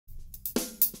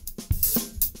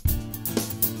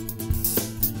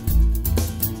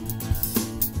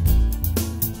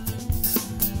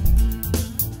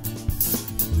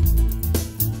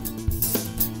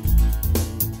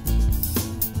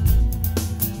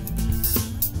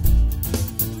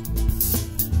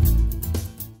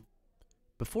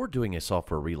Before doing a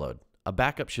software reload, a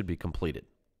backup should be completed.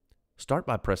 Start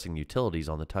by pressing Utilities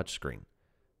on the touchscreen.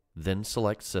 Then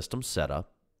select System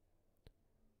Setup.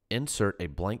 Insert a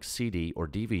blank CD or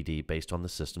DVD based on the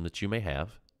system that you may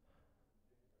have.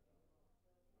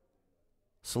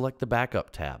 Select the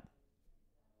Backup tab.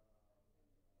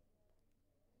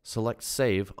 Select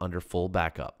Save under Full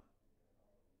Backup.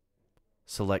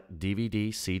 Select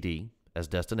DVD/CD as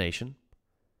destination.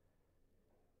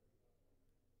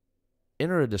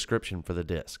 Enter a description for the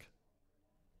disk.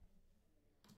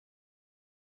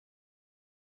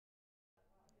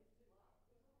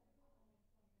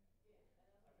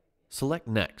 Select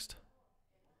Next.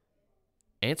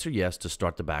 Answer yes to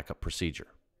start the backup procedure.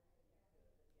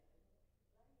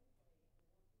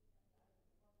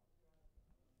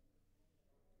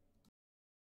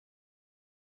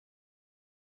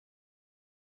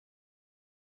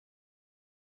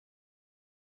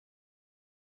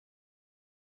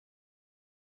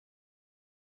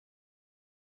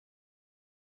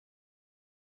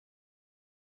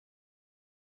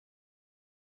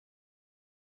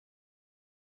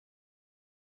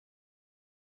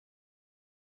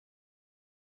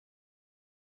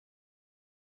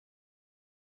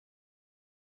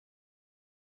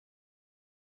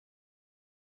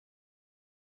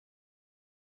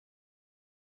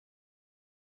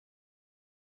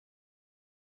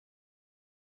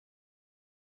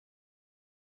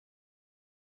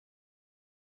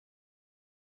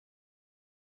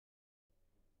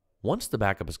 Once the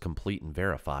backup is complete and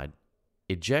verified,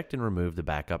 eject and remove the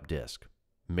backup disk.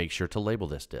 Make sure to label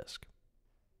this disk.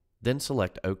 Then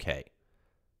select OK.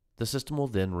 The system will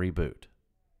then reboot.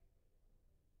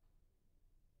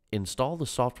 Install the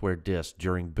software disk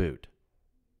during boot.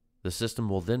 The system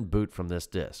will then boot from this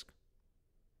disk.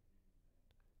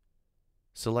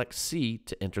 Select C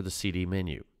to enter the CD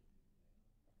menu.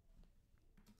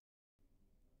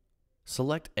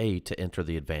 Select A to enter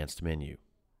the advanced menu.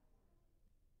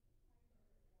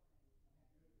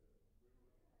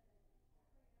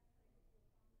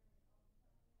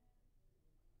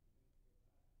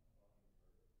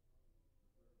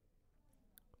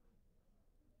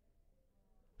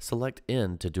 Select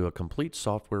N to do a complete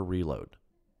software reload.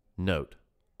 Note,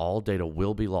 all data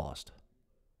will be lost.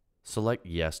 Select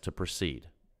Yes to proceed.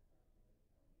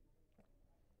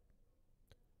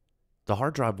 The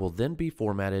hard drive will then be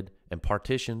formatted and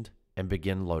partitioned and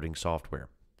begin loading software.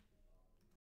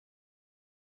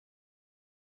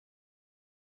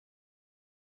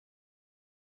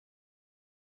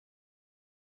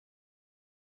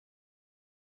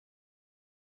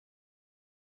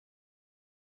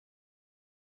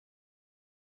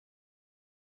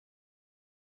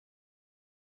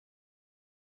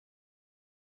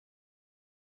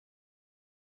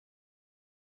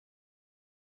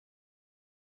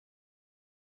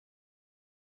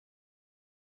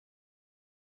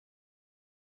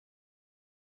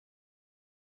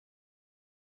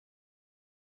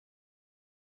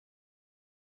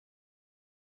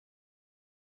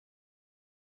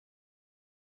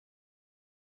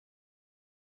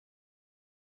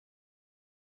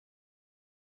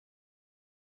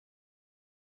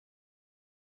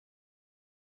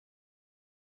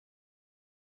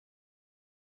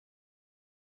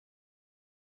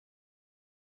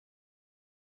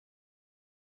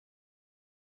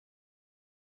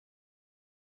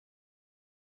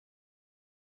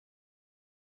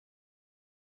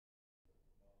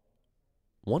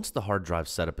 Once the hard drive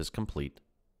setup is complete,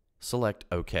 select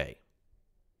OK.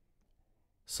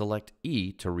 Select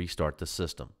E to restart the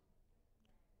system.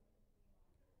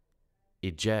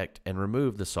 Eject and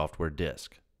remove the software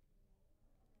disk.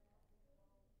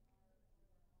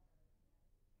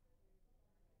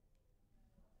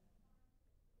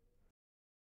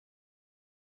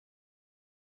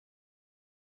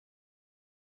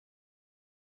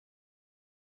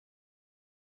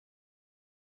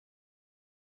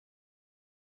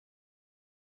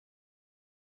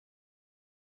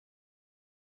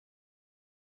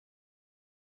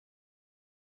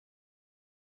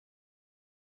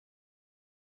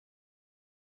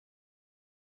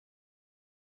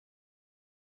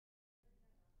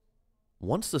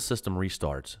 Once the system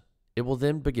restarts, it will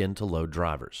then begin to load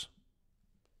drivers.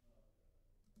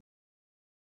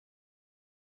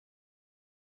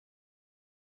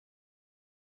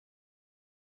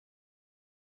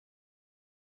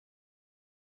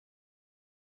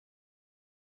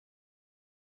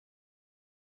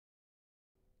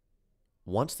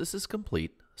 Once this is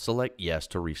complete, select Yes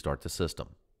to restart the system.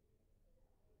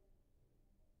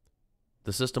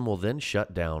 The system will then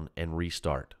shut down and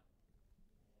restart.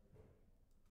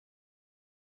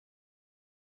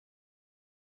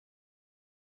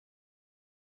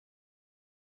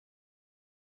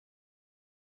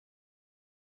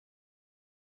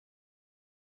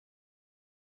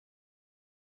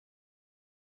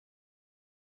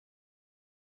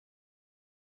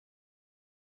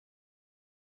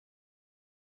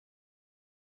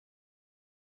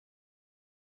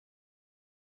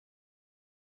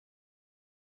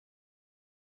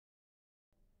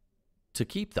 To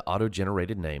keep the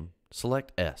auto-generated name,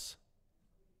 select S.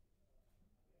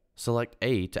 Select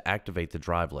A to activate the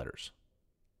drive letters.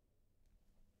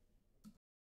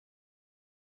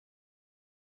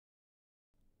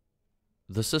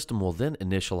 The system will then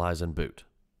initialize and boot.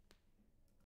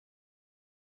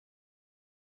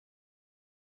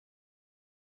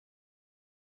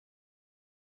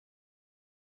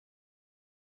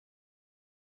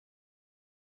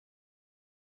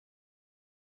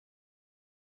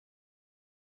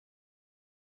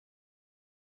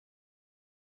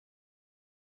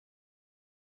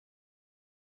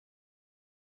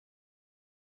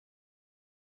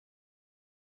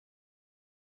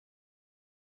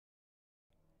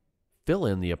 Fill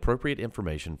in the appropriate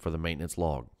information for the maintenance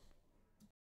log.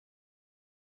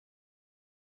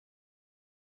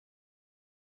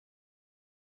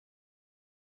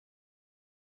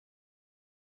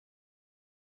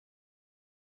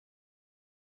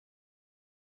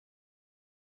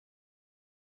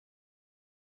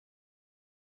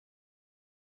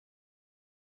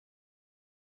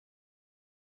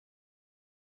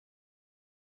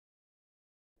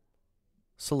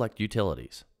 Select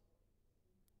Utilities.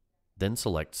 Then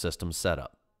select System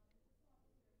Setup.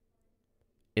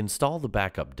 Install the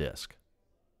backup disk.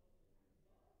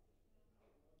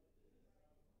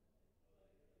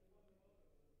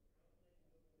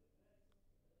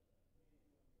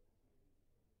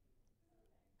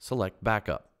 Select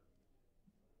Backup.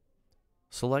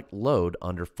 Select Load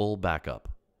under Full Backup.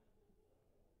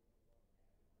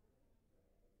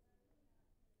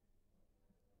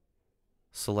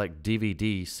 Select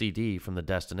DVD/CD from the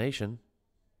destination.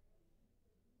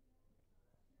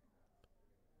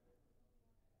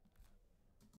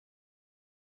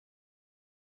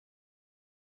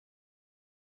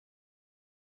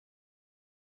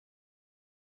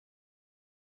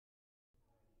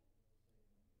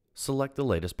 Select the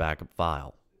latest backup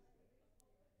file.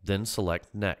 Then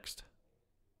select Next.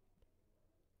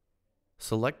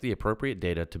 Select the appropriate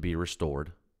data to be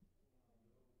restored.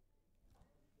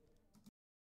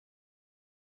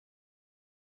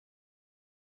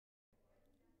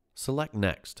 Select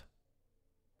Next.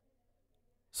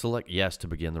 Select Yes to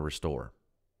begin the restore.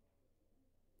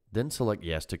 Then select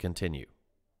Yes to continue.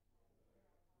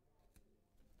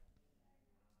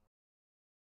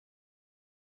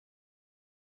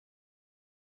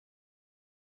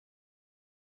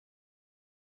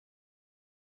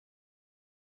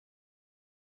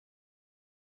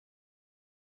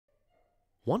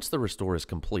 Once the restore is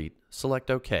complete,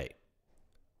 select OK.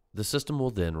 The system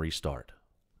will then restart.